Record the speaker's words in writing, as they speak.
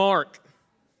Mark,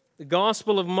 the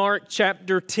Gospel of Mark,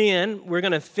 chapter 10. We're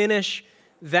going to finish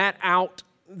that out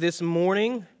this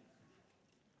morning.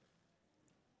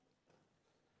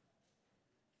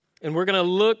 And we're going to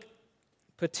look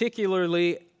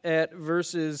particularly at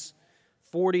verses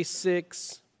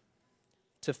 46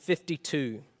 to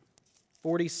 52.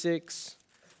 46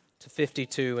 to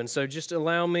 52. And so just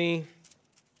allow me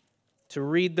to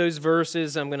read those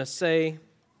verses. I'm going to say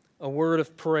a word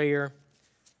of prayer,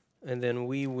 and then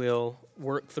we will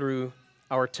work through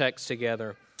our text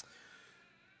together.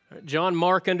 John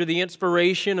Mark, under the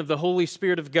inspiration of the Holy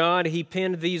Spirit of God, he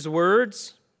penned these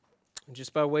words.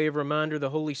 Just by way of reminder,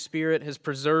 the Holy Spirit has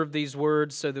preserved these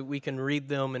words so that we can read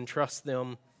them and trust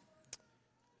them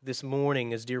this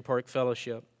morning as Deer Park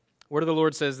Fellowship. Word of the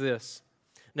Lord says this: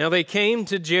 Now they came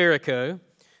to Jericho.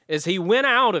 As he went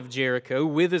out of Jericho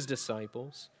with his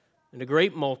disciples and a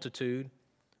great multitude,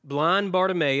 blind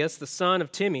Bartemaus, the son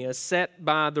of Timaeus, sat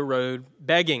by the road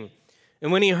begging.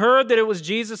 And when he heard that it was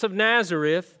Jesus of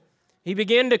Nazareth, he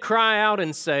began to cry out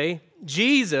and say,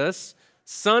 Jesus,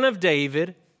 Son of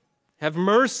David, have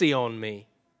mercy on me.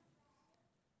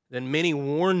 Then many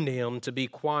warned him to be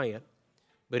quiet,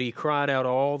 but he cried out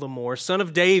all the more, Son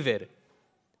of David,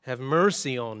 have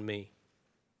mercy on me.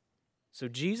 So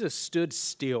Jesus stood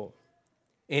still,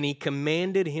 and he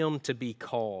commanded him to be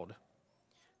called.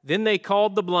 Then they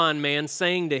called the blind man,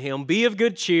 saying to him, Be of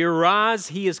good cheer, rise,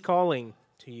 he is calling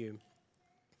to you.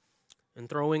 And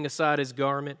throwing aside his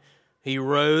garment, he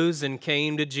rose and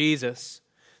came to Jesus.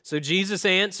 So Jesus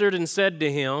answered and said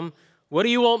to him, What do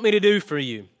you want me to do for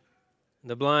you? And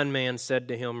the blind man said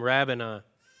to him, Rabboni,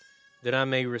 that I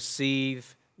may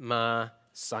receive my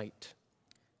sight.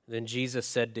 Then Jesus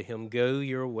said to him, Go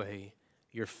your way,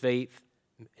 your faith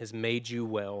has made you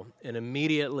well. And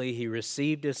immediately he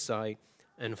received his sight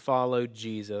and followed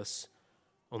Jesus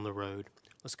on the road.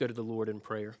 Let's go to the Lord in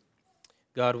prayer.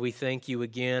 God, we thank you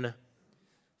again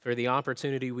for the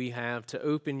opportunity we have to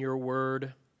open your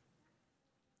word.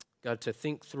 God, to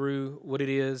think through what it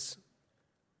is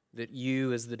that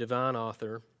you, as the divine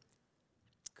author,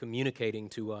 communicating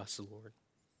to us, Lord.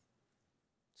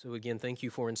 So again, thank you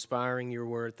for inspiring your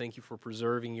word. Thank you for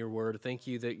preserving your word. Thank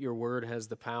you that your word has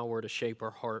the power to shape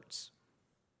our hearts.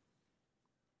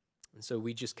 And so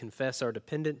we just confess our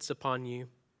dependence upon you,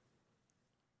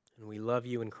 and we love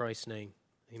you in Christ's name.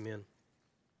 Amen.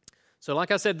 So like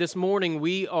I said, this morning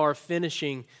we are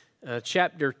finishing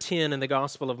chapter 10 in the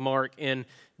Gospel of Mark, and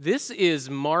this is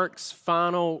Mark's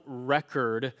final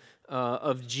record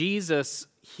of Jesus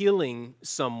healing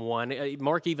someone.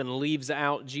 Mark even leaves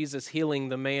out Jesus healing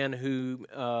the man who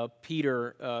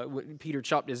Peter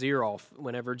chopped his ear off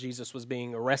whenever Jesus was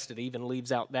being arrested. He even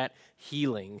leaves out that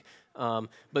healing.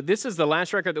 But this is the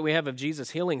last record that we have of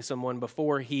Jesus healing someone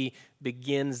before he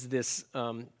begins this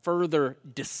further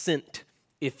descent,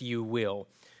 if you will.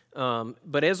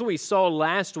 But as we saw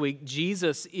last week,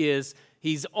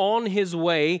 He's on his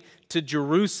way to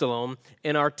Jerusalem.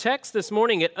 In our text this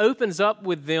morning, it opens up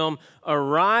with them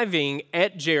arriving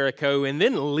at Jericho and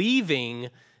then leaving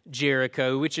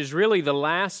Jericho, which is really the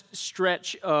last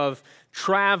stretch of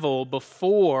travel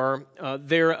before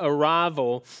their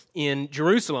arrival in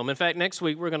Jerusalem. In fact, next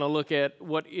week we're going to look at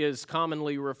what is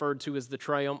commonly referred to as the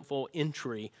triumphal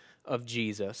entry of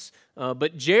Jesus.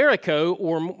 But Jericho,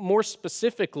 or more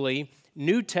specifically,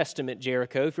 New Testament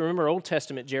Jericho, if you remember, Old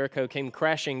Testament Jericho came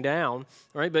crashing down,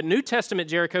 right? But New Testament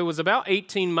Jericho was about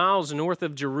 18 miles north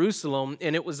of Jerusalem,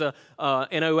 and it was an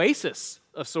oasis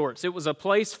of sorts. It was a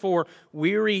place for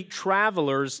weary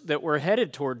travelers that were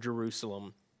headed toward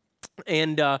Jerusalem.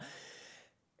 And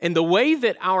the way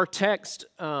that our text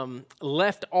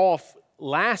left off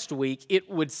last week, it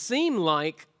would seem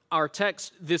like our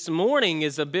text this morning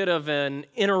is a bit of an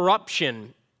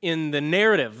interruption in the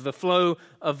narrative, the flow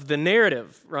of the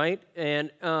narrative, right? And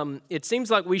it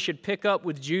seems like we should pick up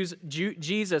with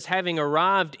Jesus having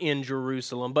arrived in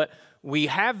Jerusalem, but we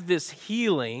have this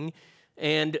healing,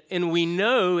 and we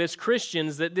know as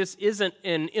Christians that this isn't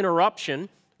an interruption,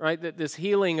 right? That this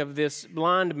healing of this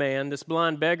blind man, this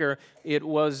blind beggar, it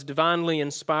was divinely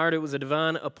inspired. It was a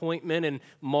divine appointment, and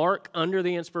Mark, under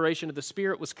the inspiration of the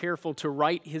Spirit, was careful to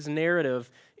write his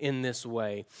narrative in this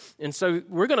way. And so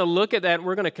we're going to look at that, and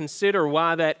we're going to consider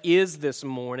why that is this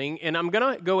morning, and I'm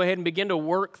going to go ahead and begin to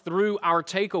work through our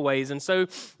takeaways. And so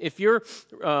if you're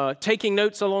taking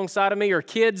notes alongside of me, or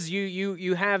kids,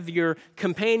 you have your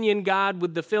companion guide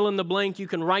with the fill in the blank, you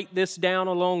can write this down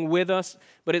along with us,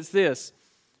 but it's this: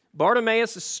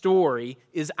 Bartimaeus' story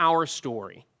is our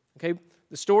story, okay?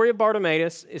 The story of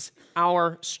Bartimaeus is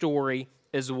our story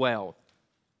as well.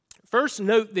 First,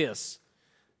 note this,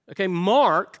 okay?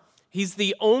 Mark He's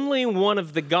the only one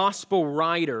of the gospel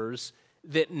writers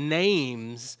that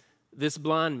names this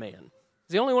blind man.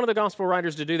 He's the only one of the gospel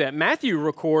writers to do that. Matthew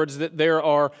records that there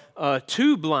are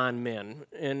 2 blind men,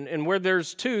 and where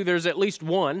there's 2, there's at least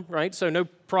 1, right? So no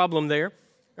problem there,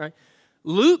 right?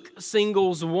 Luke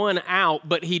singles one out,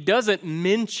 but he doesn't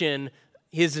mention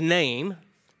his name,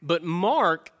 but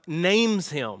Mark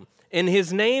names him. And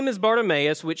his name is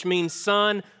Bartemaus, which means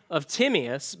son of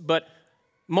Timaeus, but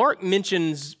Mark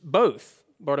mentions both,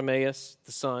 Bartemaus,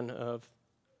 the son of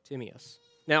Timaeus.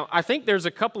 Now, I think there's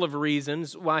a couple of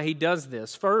reasons why he does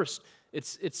this. First,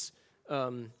 it's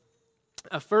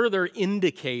a further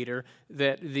indicator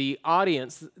that the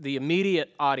audience, the immediate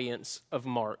audience of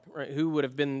Mark, right, who would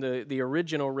have been the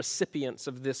original recipients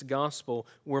of this gospel,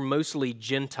 were mostly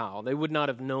Gentile. They would not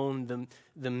have known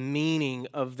the meaning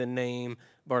of the name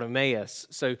Bartimaeus.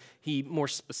 So he more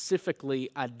specifically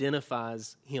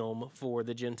identifies him for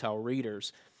the Gentile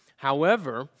readers.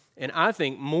 However, and I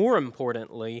think more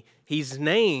importantly, he's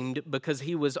named because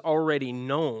he was already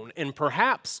known. And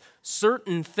perhaps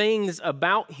certain things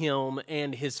about him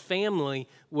and his family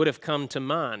would have come to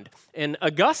mind. And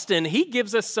Augustine, he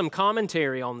gives us some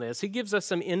commentary on this. He gives us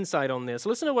some insight on this.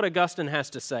 Listen to what Augustine has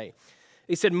to say.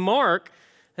 He said, Mark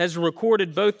has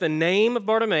recorded both the name of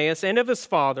Bartimaeus and of his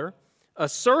father, a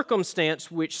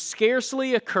circumstance which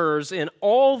scarcely occurs in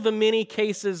all the many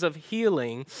cases of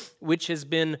healing which has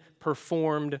been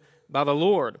performed by the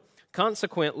Lord.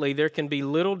 Consequently, there can be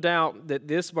little doubt that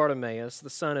this Bartimaeus, the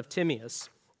son of Timaeus,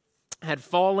 had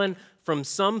fallen from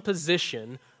some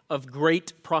position of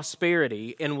great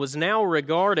prosperity and was now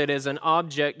regarded as an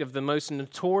object of the most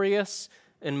notorious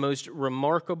and most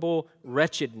remarkable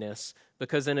wretchedness,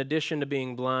 because in addition to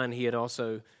being blind, he had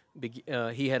also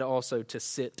to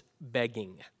sit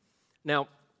begging. Now,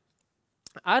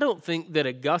 I don't think that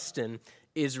Augustine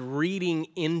is reading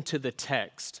into the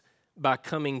text by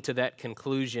coming to that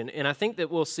conclusion, and I think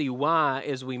that we'll see why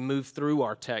as we move through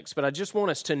our text, but I just want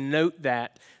us to note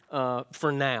that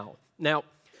for now. Now,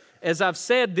 as I've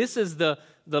said, this is the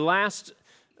last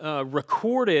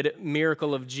recorded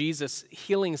miracle of Jesus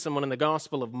healing someone in the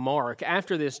Gospel of Mark.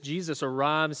 After this, Jesus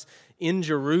arrives in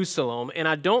Jerusalem, and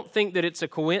I don't think that it's a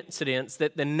coincidence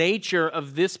that the nature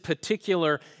of this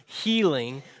particular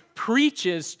healing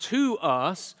preaches to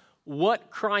us what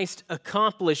Christ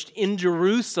accomplished in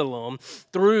Jerusalem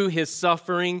through his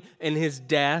suffering and his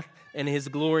death and his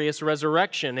glorious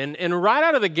resurrection. And right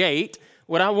out of the gate,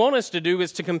 what I want us to do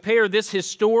is to compare this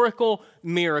historical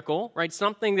miracle, right,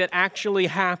 something that actually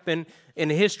happened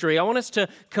in history. I want us to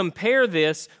compare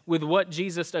this with what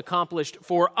Jesus accomplished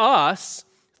for us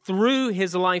through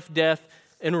his life, death,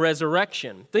 and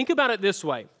resurrection. Think about it this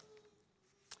way.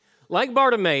 Like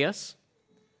Bartimaeus,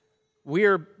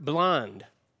 we're blind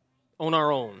on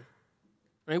our own.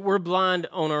 Right? We're blind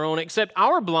on our own, except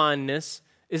our blindness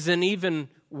is an even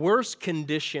worse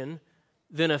condition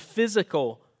than a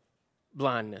physical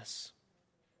blindness.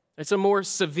 It's a more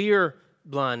severe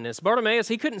blindness. Bartimaeus,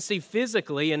 he couldn't see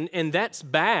physically, and that's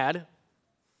bad,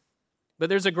 but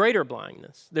there's a greater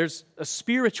blindness. There's a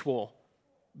spiritual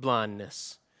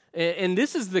blindness. And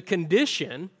this is the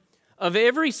condition of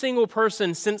every single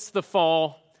person since the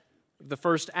fall of the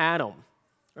first Adam.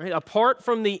 Right? Apart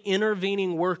from the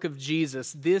intervening work of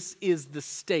Jesus, this is the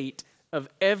state of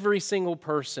every single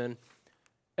person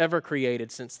ever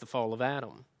created since the fall of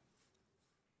Adam.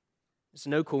 It's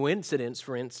no coincidence,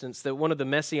 for instance, that one of the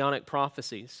messianic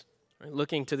prophecies, right,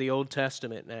 looking to the Old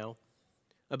Testament now,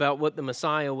 about what the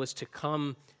Messiah was to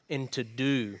come and to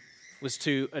do, was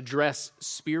to address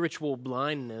spiritual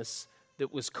blindness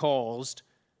that was caused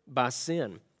by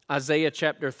sin. Isaiah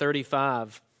chapter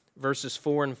 35, verses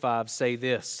 4 and 5 say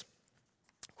this,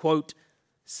 quote,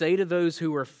 "Say to those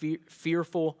who are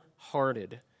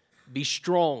fearful-hearted, be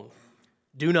strong,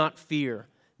 do not fear.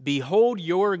 Behold,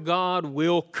 your God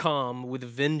will come with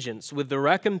vengeance. With the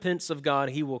recompense of God,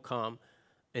 he will come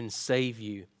and save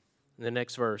you." In the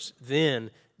next verse,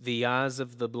 "Then the eyes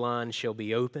of the blind shall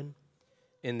be open,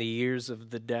 and the ears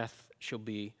of the deaf shall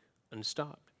be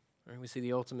unstopped." Right? We see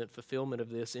the ultimate fulfillment of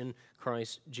this in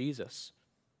Christ Jesus.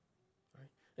 Right?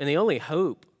 And the only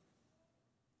hope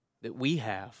that we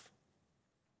have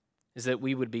is that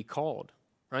we would be called,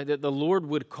 right? That the Lord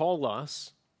would call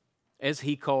us as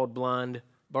he called blind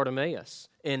Bartimaeus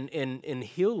and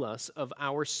heal us of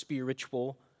our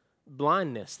spiritual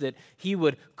blindness, that he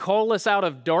would call us out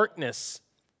of darkness,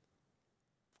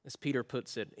 as Peter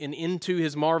puts it, and into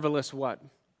his marvelous what?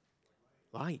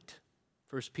 Light.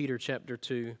 1 Peter chapter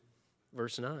 2,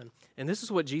 verse 9. And this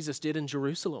is what Jesus did in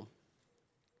Jerusalem.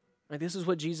 Right? This is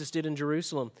what Jesus did in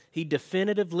Jerusalem. He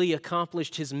definitively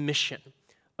accomplished his mission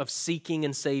of seeking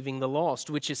and saving the lost,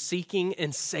 which is seeking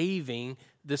and saving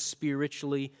the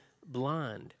spiritually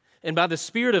blind. And by the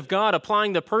Spirit of God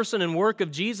applying the person and work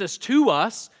of Jesus to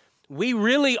us, we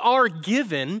really are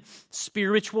given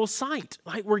spiritual sight.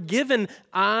 Right? We're given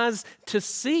eyes to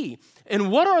see.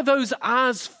 And what are those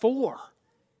eyes for?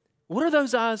 What are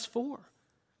those eyes for?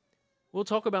 We'll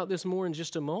talk about this more in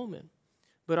just a moment.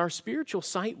 But our spiritual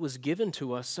sight was given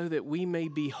to us so that we may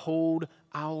behold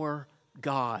our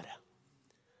God.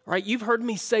 Right? You've heard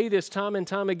me say this time and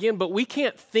time again, but we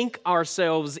can't think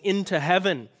ourselves into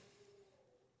heaven.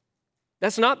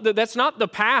 That's not the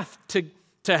path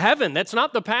to heaven. That's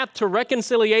not the path to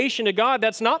reconciliation to God.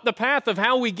 That's not the path of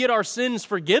how we get our sins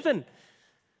forgiven.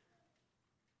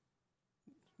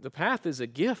 The path is a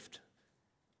gift.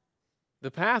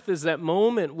 The path is that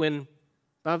moment when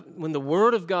the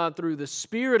Word of God, through the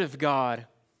Spirit of God,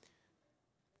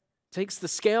 takes the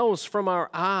scales from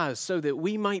our eyes so that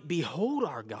we might behold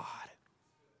our God.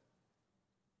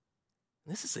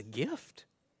 This is a gift.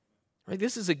 Right?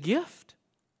 This is a gift.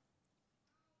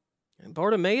 And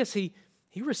Bartimaeus, he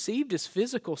received his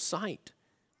physical sight.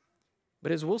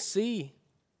 But as we'll see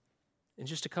in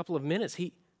just a couple of minutes,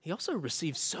 he also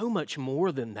received so much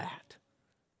more than that.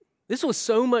 This was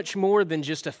so much more than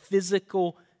just a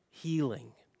physical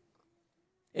healing.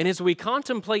 And as we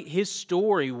contemplate his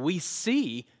story, we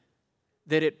see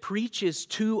that it preaches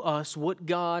to us what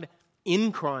God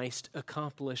in Christ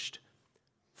accomplished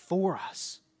for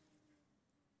us.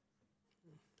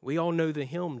 We all know the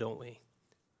hymn, don't we?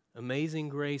 Amazing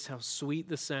grace, how sweet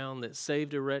the sound that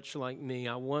saved a wretch like me.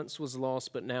 I once was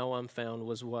lost, but now I'm found.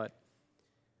 Was what?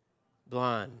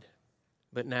 Blind,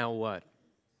 but now what?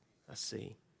 I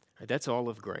see. Right, that's all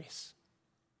of grace.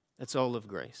 That's all of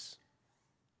grace.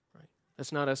 Right?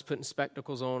 That's not us putting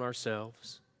spectacles on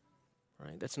ourselves.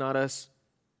 Right? That's not us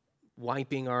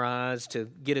wiping our eyes to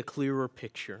get a clearer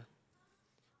picture.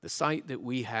 The sight that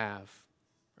we have,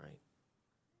 right?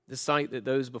 The sight that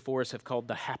those before us have called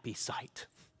the happy sight.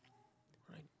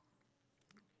 Right?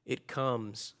 It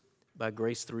comes by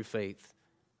grace through faith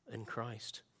in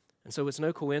Christ. And so it's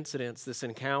no coincidence this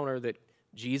encounter that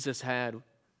Jesus had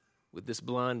with this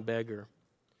blind beggar,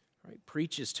 right,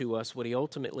 preaches to us what he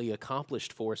ultimately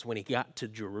accomplished for us when he got to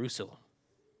Jerusalem.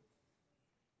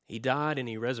 He died and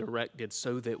he resurrected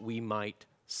so that we might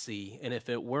see. And if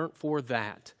it weren't for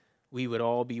that, we would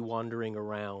all be wandering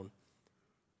around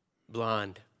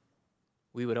blind.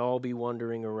 We would all be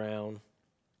wandering around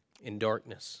in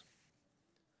darkness.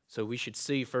 So we should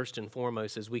see first and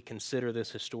foremost as we consider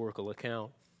this historical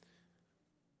account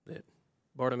that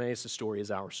Bartimaeus' story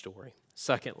is our story.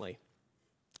 Secondly,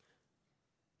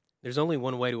 there's only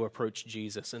one way to approach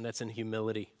Jesus, and that's in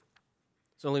humility.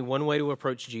 There's only one way to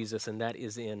approach Jesus, and that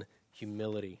is in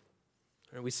humility.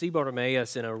 And we see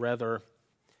Bartimaeus in a rather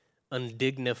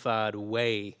undignified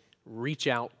way reach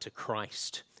out to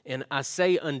Christ. And I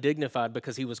say undignified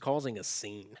because he was causing a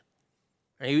scene.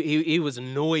 He was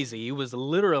noisy. He was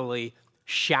literally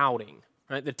shouting.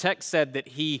 Right? The text said that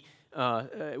he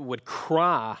would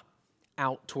cry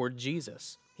out toward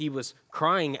Jesus. He was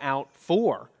crying out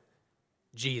for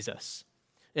Jesus.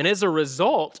 And as a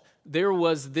result, there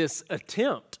was this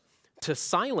attempt to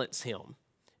silence him.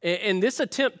 And this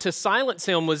attempt to silence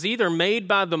him was either made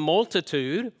by the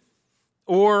multitude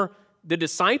or the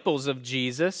disciples of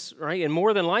Jesus, right? And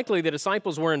more than likely, the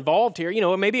disciples were involved here. You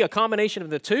know, it may be a combination of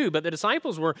the two, but the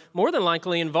disciples were more than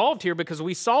likely involved here because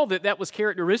we saw that that was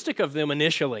characteristic of them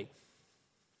initially.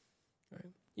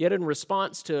 Right? Yet in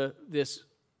response to this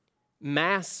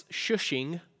mass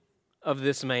shushing of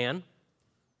this man,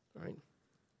 right,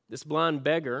 this blind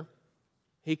beggar,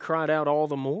 he cried out all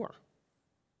the more.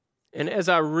 And as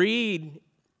I read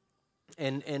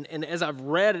and as I've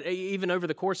read even over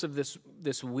the course of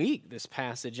this week, this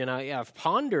passage, and I've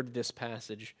pondered this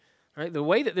passage, right, the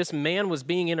way that this man was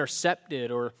being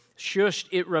intercepted or shushed,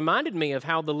 it reminded me of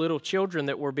how the little children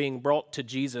that were being brought to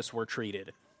Jesus were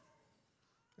treated.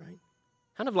 Right?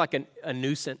 Kind of like a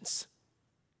nuisance,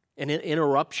 an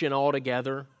interruption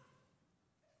altogether.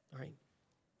 Right?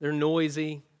 They're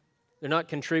noisy. They're not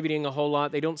contributing a whole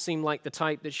lot. They don't seem like the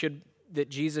type that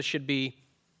Jesus should be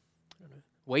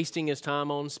wasting his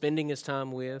time on, spending his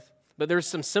time with. But there's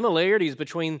some similarities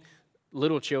between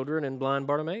little children and blind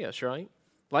Bartimaeus, right?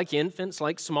 Like infants,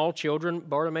 like small children,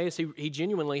 Bartimaeus, he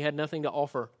genuinely had nothing to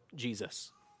offer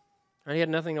Jesus. Right? He had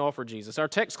nothing to offer Jesus. Our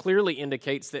text clearly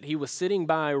indicates that he was sitting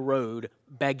by a road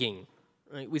begging.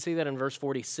 Right? We see that in verse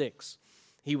 46.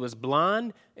 He was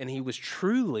blind and he was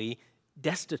truly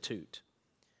destitute.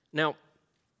 Now,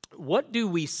 what do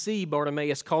we see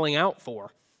Bartimaeus calling out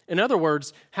for? In other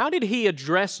words, how did he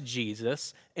address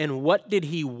Jesus and what did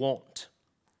he want?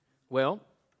 Well,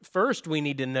 first we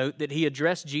need to note that he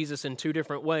addressed Jesus in two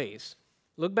different ways.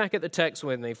 Look back at the text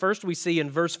with me. First, we see in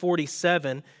verse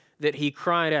 47 that he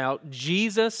cried out,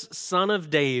 "Jesus, Son of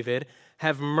David,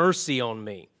 have mercy on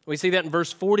me." We see that in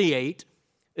verse 48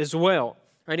 as well.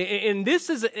 Right? And this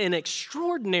is an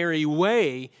extraordinary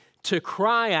way to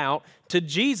cry out to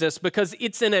Jesus because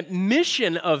it's an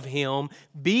admission of him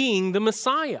being the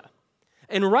Messiah.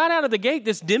 And right out of the gate,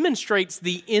 this demonstrates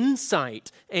the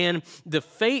insight and the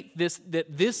faith that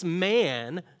this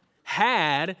man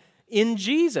had in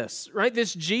Jesus, right?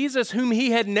 This Jesus whom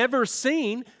he had never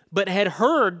seen but had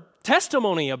heard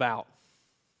testimony about.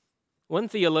 One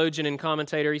theologian and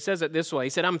commentator, he says it this way. He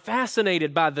said, "I'm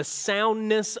fascinated by the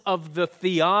soundness of the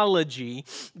theology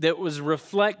that was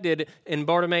reflected in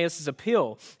Bartemaus'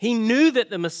 appeal. He knew that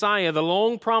the Messiah, the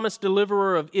long-promised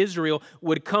deliverer of Israel,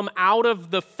 would come out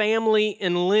of the family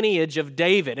and lineage of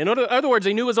David." In other words,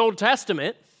 he knew his Old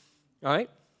Testament, right?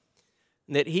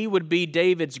 That he would be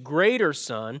David's greater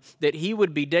son, that he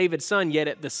would be David's son, yet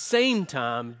at the same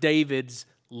time, David's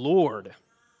Lord.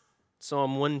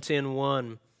 Psalm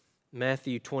 110:1.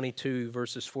 Matthew 22,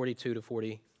 verses 42 to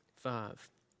 45.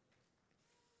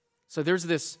 So there's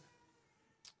this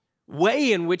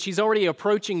way in which he's already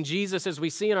approaching Jesus, as we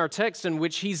see in our text, in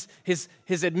which his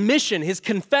admission, his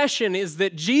confession is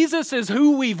that Jesus is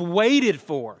who we've waited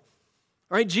for.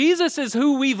 Right? Jesus is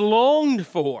who we've longed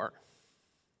for.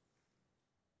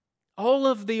 All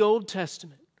of the Old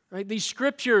Testament, right? These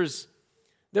scriptures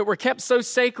that were kept so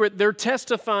sacred, they're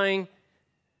testifying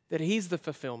that he's the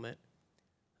fulfillment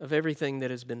of everything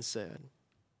that has been said.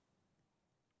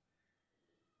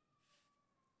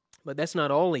 But that's not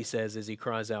all he says as he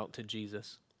cries out to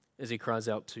Jesus, as he cries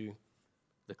out to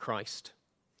the Christ.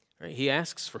 Right? He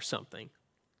asks for something.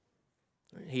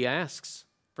 He asks,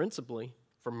 principally,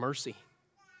 for mercy.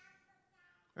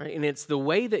 Right? And it's the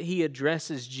way that he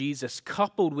addresses Jesus,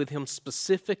 coupled with him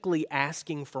specifically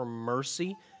asking for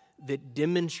mercy, that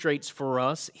demonstrates for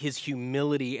us his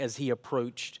humility as he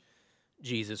approached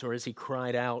Jesus, or as he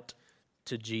cried out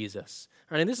to Jesus.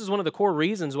 Right, and this is one of the core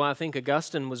reasons why I think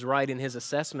Augustine was right in his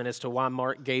assessment as to why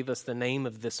Mark gave us the name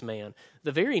of this man.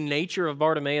 The very nature of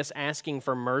Bartimaeus asking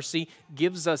for mercy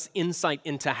gives us insight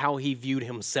into how he viewed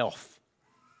himself.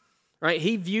 Right?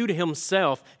 He viewed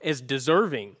himself as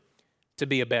deserving to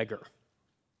be a beggar.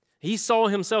 He saw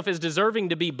himself as deserving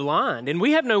to be blind. And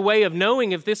we have no way of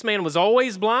knowing if this man was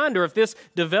always blind or if this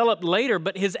developed later.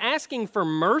 But his asking for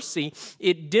mercy,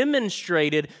 it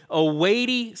demonstrated a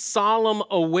weighty, solemn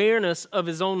awareness of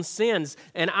his own sins.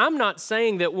 And I'm not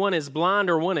saying that one is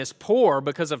blind or one is poor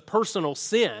because of personal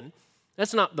sin.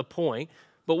 That's not the point.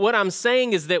 But what I'm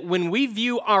saying is that when we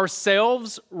view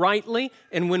ourselves rightly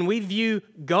and when we view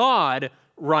God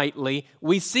rightly,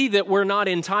 we see that we're not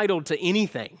entitled to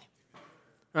anything.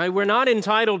 Right? We're not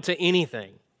entitled to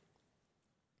anything.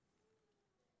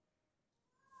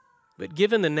 But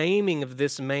given the naming of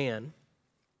this man,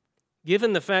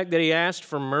 given the fact that he asked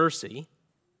for mercy,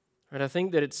 right, I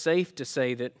think that it's safe to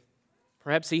say that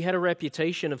perhaps he had a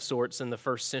reputation of sorts in the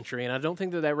first century, and I don't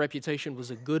think that that reputation was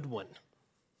a good one.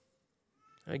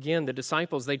 Again, the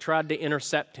disciples, they tried to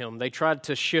intercept him. They tried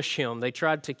to shush him. They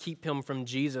tried to keep him from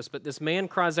Jesus. But this man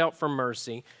cries out for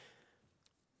mercy,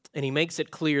 and he makes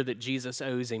it clear that Jesus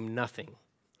owes him nothing.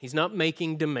 He's not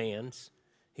making demands.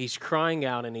 He's crying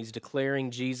out and he's declaring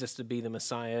Jesus to be the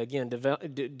Messiah. Again,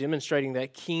 demonstrating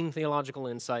that keen theological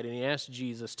insight. And he asks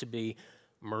Jesus to be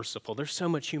merciful. There's so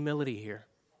much humility here.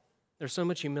 There's so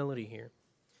much humility here.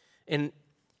 And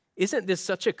isn't this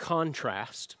such a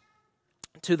contrast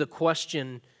to the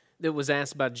question that was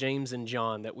asked by James and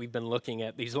John that we've been looking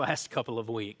at these last couple of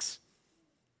weeks?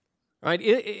 Right?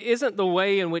 Isn't the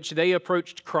way in which they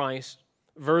approached Christ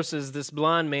versus this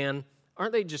blind man,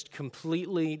 aren't they just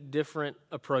completely different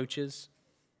approaches?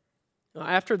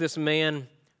 After this man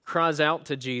cries out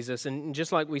to Jesus, and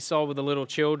just like we saw with the little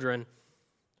children,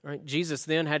 right, Jesus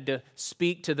then had to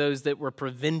speak to those that were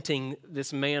preventing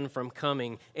this man from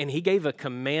coming, and he gave a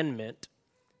commandment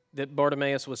that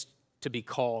Bartimaeus was to be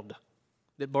called,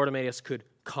 that Bartimaeus could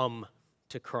come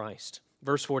to Christ.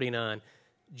 Verse 49,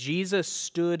 Jesus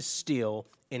stood still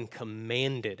and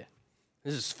commanded.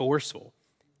 This is forceful.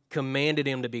 Commanded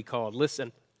him to be called.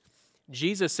 Listen,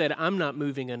 Jesus said, I'm not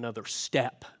moving another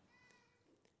step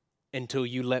until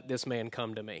you let this man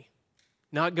come to me.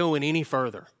 Not going any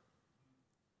further.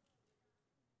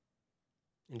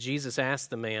 And Jesus asked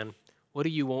the man, what do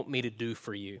you want me to do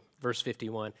for you? Verse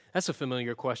 51. That's a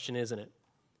familiar question, isn't it?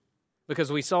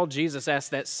 Because we saw Jesus ask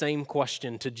that same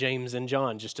question to James and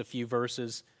John just a few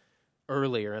verses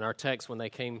earlier in our text when they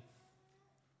came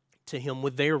to him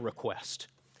with their request.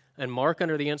 And Mark,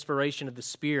 under the inspiration of the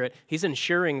Spirit, he's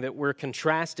ensuring that we're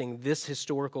contrasting this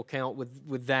historical account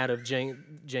with that of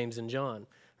James and John.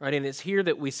 Right? And it's here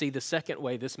that we see the second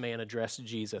way this man addressed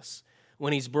Jesus.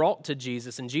 When he's brought to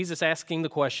Jesus, and Jesus asking the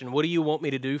question, "What do you want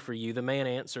me to do for you?" the man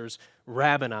answers,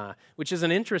 "Rabboni," which is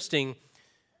an interesting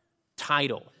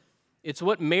title. It's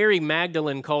what Mary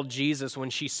Magdalene called Jesus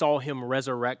when she saw him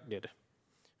resurrected.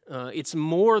 It's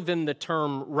more than the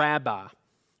term rabbi.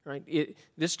 Right?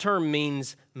 This term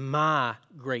means my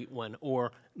great one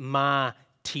or my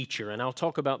teacher, and I'll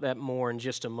talk about that more in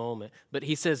just a moment. But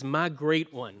he says, my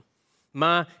great one,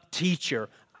 my teacher,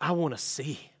 I want to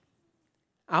see.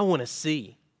 I want to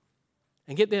see.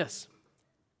 And get this,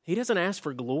 he doesn't ask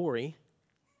for glory.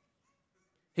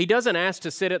 He doesn't ask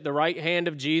to sit at the right hand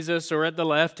of Jesus or at the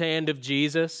left hand of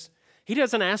Jesus. He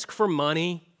doesn't ask for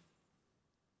money,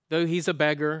 though he's a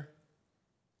beggar.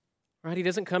 Right? He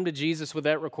doesn't come to Jesus with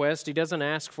that request. He doesn't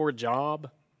ask for a job.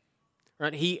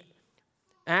 Right? He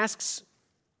asks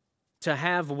to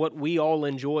have what we all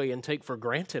enjoy and take for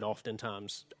granted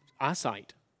oftentimes,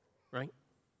 eyesight. Right?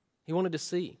 He wanted to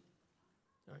see.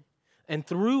 Right? And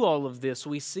through all of this,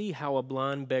 we see how a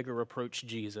blind beggar approached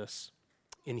Jesus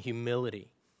in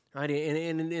humility. Right?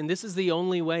 And this is the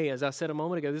only way, as I said a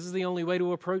moment ago, this is the only way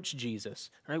to approach Jesus.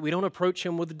 Right? We don't approach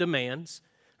him with demands.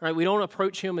 Right? We don't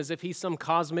approach him as if he's some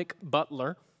cosmic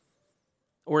butler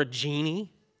or a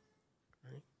genie.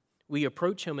 Right? We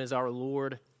approach him as our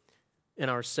Lord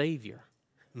and our Savior,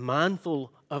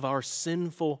 mindful of our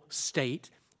sinful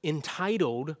state,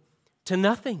 entitled to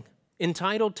nothing.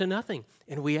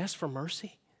 And we ask for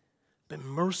mercy. Be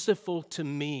merciful to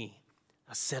me,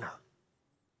 a sinner.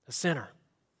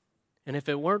 And if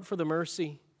it weren't for the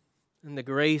mercy and the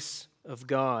grace of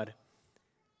God,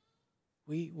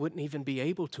 we wouldn't even be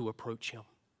able to approach him.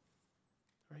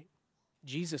 Right?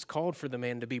 Jesus called for the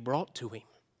man to be brought to him.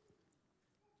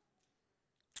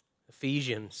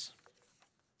 Ephesians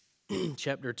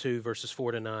chapter 2, verses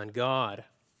 4 to 9. God,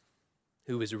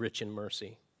 who is rich in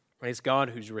mercy. Right? It's God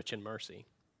who's rich in mercy.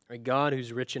 Right? God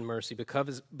who's rich in mercy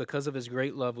because of his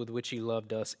great love with which he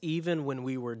loved us, even when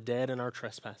we were dead in our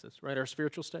trespasses. Right? Our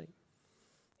spiritual state.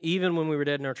 Even when we were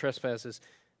dead in our trespasses,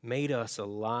 made us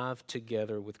alive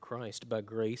together with Christ. By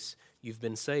grace you've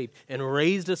been saved, and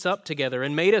raised us up together,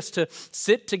 and made us to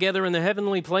sit together in the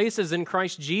heavenly places in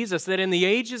Christ Jesus, that in the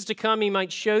ages to come he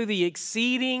might show the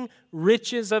exceeding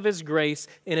riches of his grace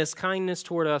and his kindness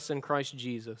toward us in Christ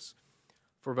Jesus.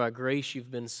 For by grace you've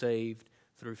been saved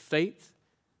through faith,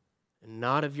 and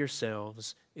not of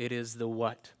yourselves. It is the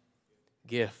what?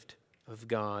 Gift of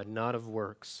God, not of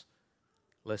works,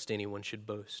 lest anyone should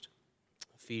boast.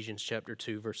 Ephesians chapter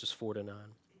 2, verses 4 to 9.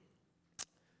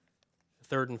 The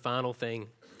third and final thing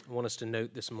I want us to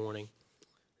note this morning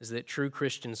is that true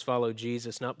Christians follow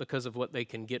Jesus not because of what they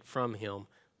can get from him,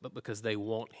 but because they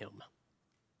want him.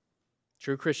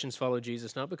 True Christians follow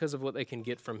Jesus not because of what they can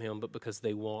get from him, but because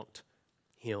they want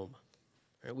him.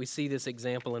 Right, we see this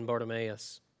example in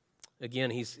Bartemaus.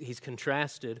 Again, he's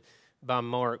contrasted by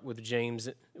Mark with James,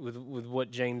 with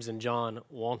what James and John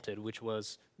wanted, which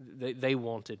was they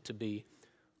wanted to be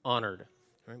honored.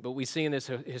 Right? But we see in this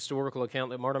historical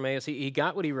account that Bartemaus, he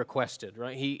got what he requested.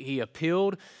 Right? He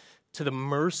appealed to the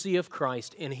mercy of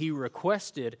Christ, and he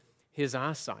requested his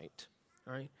eyesight.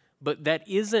 Right? But that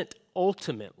isn't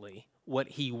ultimately what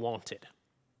he wanted.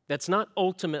 That's not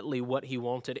ultimately what he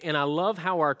wanted. And I love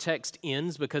how our text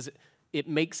ends because it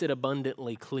makes it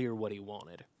abundantly clear what he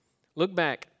wanted. Look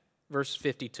back, verse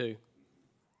 52.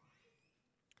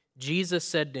 Jesus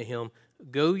said to him,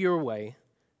 "Go your way,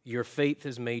 your faith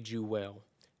has made you well."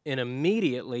 And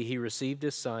immediately he received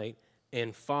his sight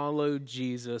and followed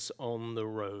Jesus on the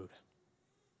road.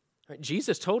 Right?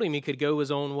 Jesus told him he could go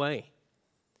his own way,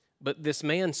 but this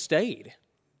man stayed.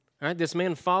 Right? This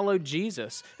man followed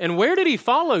Jesus. And where did he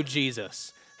follow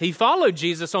Jesus? He followed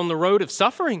Jesus on the road of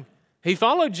suffering. He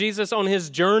followed Jesus on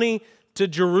his journey to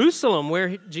Jerusalem,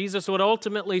 where Jesus would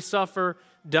ultimately suffer,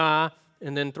 die,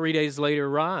 and then 3 days later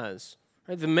rise.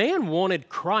 Right? The man wanted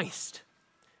Christ.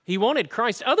 He wanted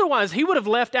Christ. Otherwise, he would have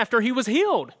left after he was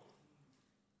healed.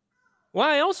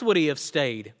 Why else would he have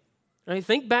stayed? Right?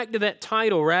 Think back to that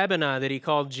title, Rabboni, that he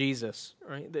called Jesus.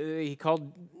 Right? He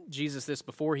called Jesus this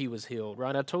before he was healed.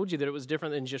 Right? I told you that it was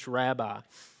different than just rabbi.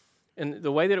 And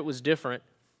the way that it was different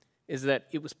is that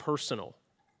it was personal.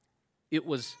 It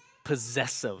was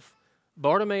possessive.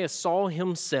 Bartimaeus saw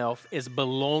himself as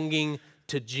belonging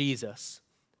to Jesus,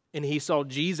 and he saw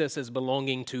Jesus as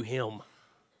belonging to him.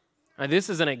 Now, this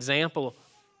is an example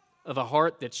of a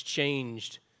heart that's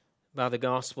changed by the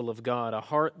gospel of God, a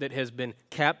heart that has been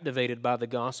captivated by the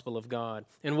gospel of God.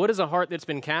 And what does a heart that's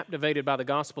been captivated by the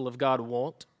gospel of God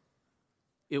want?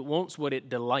 It wants what it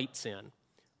delights in.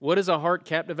 What does a heart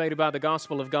captivated by the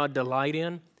gospel of God delight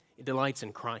in? It delights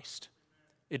in Christ.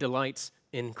 It delights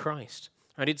in Christ.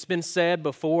 Right? It's been said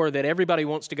before that everybody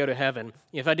wants to go to heaven.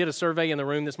 If I did a survey in the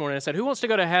room this morning, I said, who wants to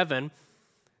go to heaven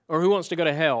or who wants to go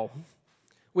to hell?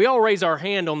 We all raise our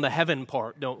hand on the heaven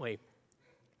part, don't we?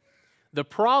 The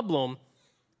problem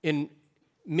in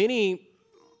many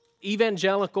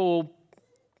evangelical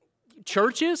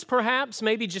churches, perhaps,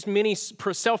 maybe just many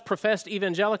self-professed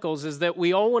evangelicals, is that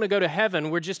we all want to go to heaven.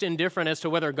 We're just indifferent as to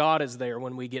whether God is there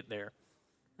when we get there.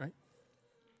 Right?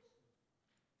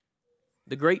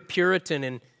 The great Puritan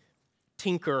and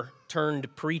tinker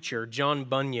turned preacher, John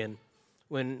Bunyan,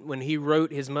 when he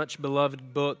wrote his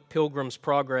much-beloved book, Pilgrim's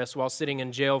Progress, while sitting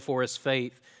in jail for his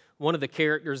faith, one of the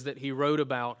characters that he wrote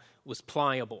about was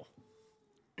Pliable.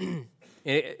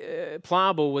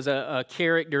 Pliable was a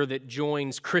character that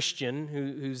joins Christian,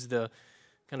 who's the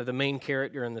kind of the main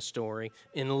character in the story,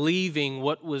 in leaving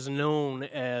what was known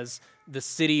as the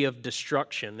city of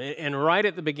destruction. And right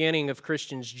at the beginning of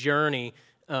Christian's journey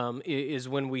is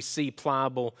when we see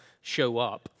Pliable show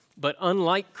up. But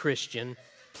unlike Christian,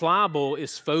 Pliable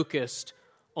is focused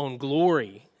on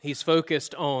glory. He's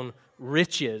focused on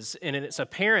riches, and it's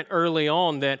apparent early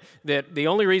on that the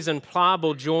only reason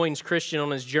Pliable joins Christian on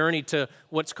his journey to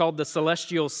what's called the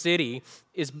celestial city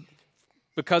is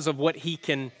because of what he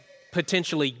can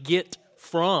potentially get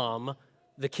from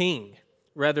the king,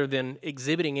 rather than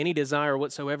exhibiting any desire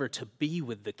whatsoever to be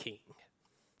with the king.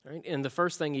 Right? And the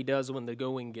first thing he does when the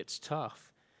going gets tough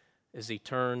is he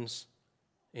turns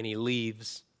and he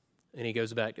leaves and he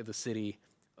goes back to the city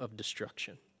of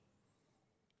destruction.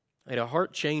 And a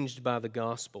heart changed by the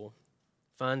gospel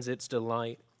finds its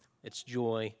delight, its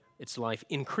joy, its life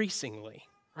increasingly.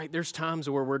 Right? There's times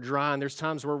where we're dry, and there's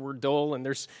times where we're dull, and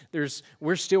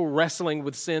we're still wrestling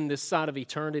with sin this side of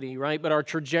eternity, right? But our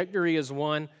trajectory is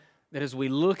one that as we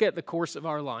look at the course of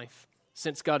our life,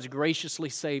 since God's graciously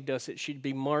saved us, it should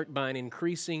be marked by an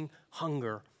increasing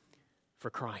hunger for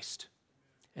Christ.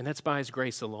 And that's by His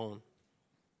grace alone.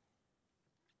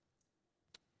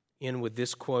 End with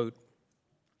this quote,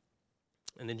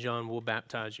 and then John will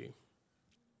baptize you.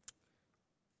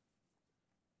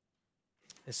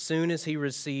 As soon as he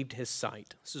received his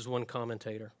sight, this is one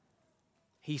commentator,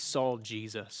 he saw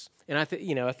Jesus. And I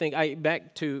think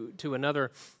back to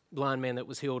another blind man that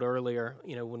was healed earlier.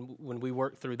 When we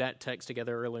worked through that text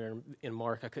together earlier in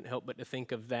Mark, I couldn't help but to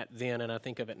think of that then, and I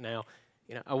think of it now.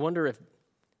 I wonder if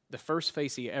the first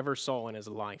face he ever saw in his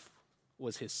life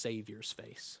was his Savior's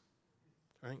face,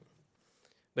 right?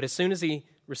 But as soon as he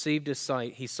received his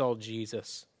sight, he saw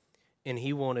Jesus, and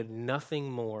he wanted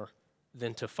nothing more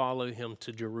than to follow him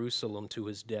to Jerusalem to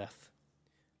his death.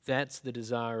 That's the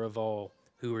desire of all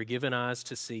who are given eyes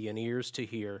to see and ears to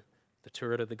hear the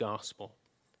truth of the gospel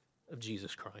of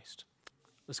Jesus Christ.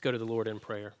 Let's go to the Lord in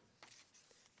prayer.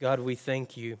 God, we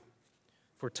thank you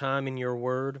for time in your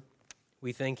word.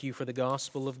 We thank you for the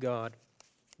gospel of God.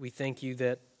 We thank you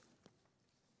that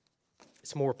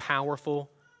it's more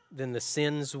powerful than the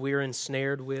sins we're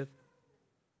ensnared with.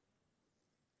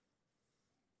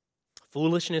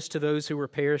 Foolishness to those who are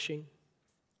perishing,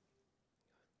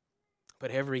 but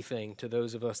everything to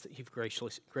those of us that you've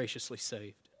graciously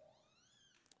saved.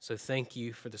 So thank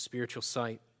you for the spiritual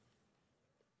sight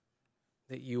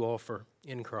that you offer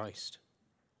in Christ.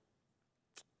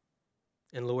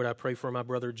 And Lord, I pray for my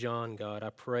brother John, God.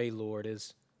 I pray, Lord,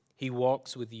 as he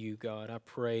walks with you, God, I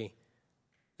pray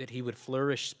that he would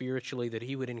flourish spiritually, that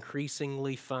he would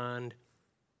increasingly find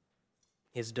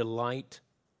his delight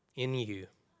in you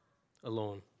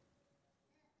alone.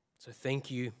 So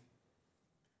thank you,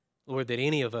 Lord, that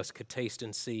any of us could taste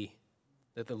and see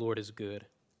that the Lord is good.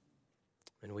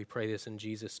 And we pray this in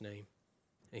Jesus' name.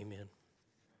 Amen.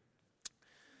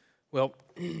 Well,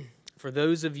 for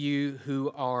those of you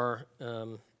who are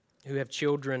who have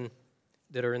children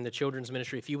that are in the children's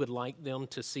ministry, if you would like them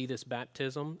to see this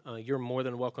baptism, you're more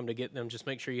than welcome to get them. Just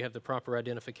make sure you have the proper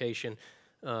identification.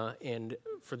 And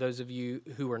for those of you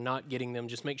who are not getting them,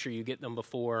 just make sure you get them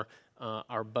before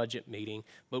our budget meeting.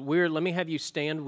 But let me have you stand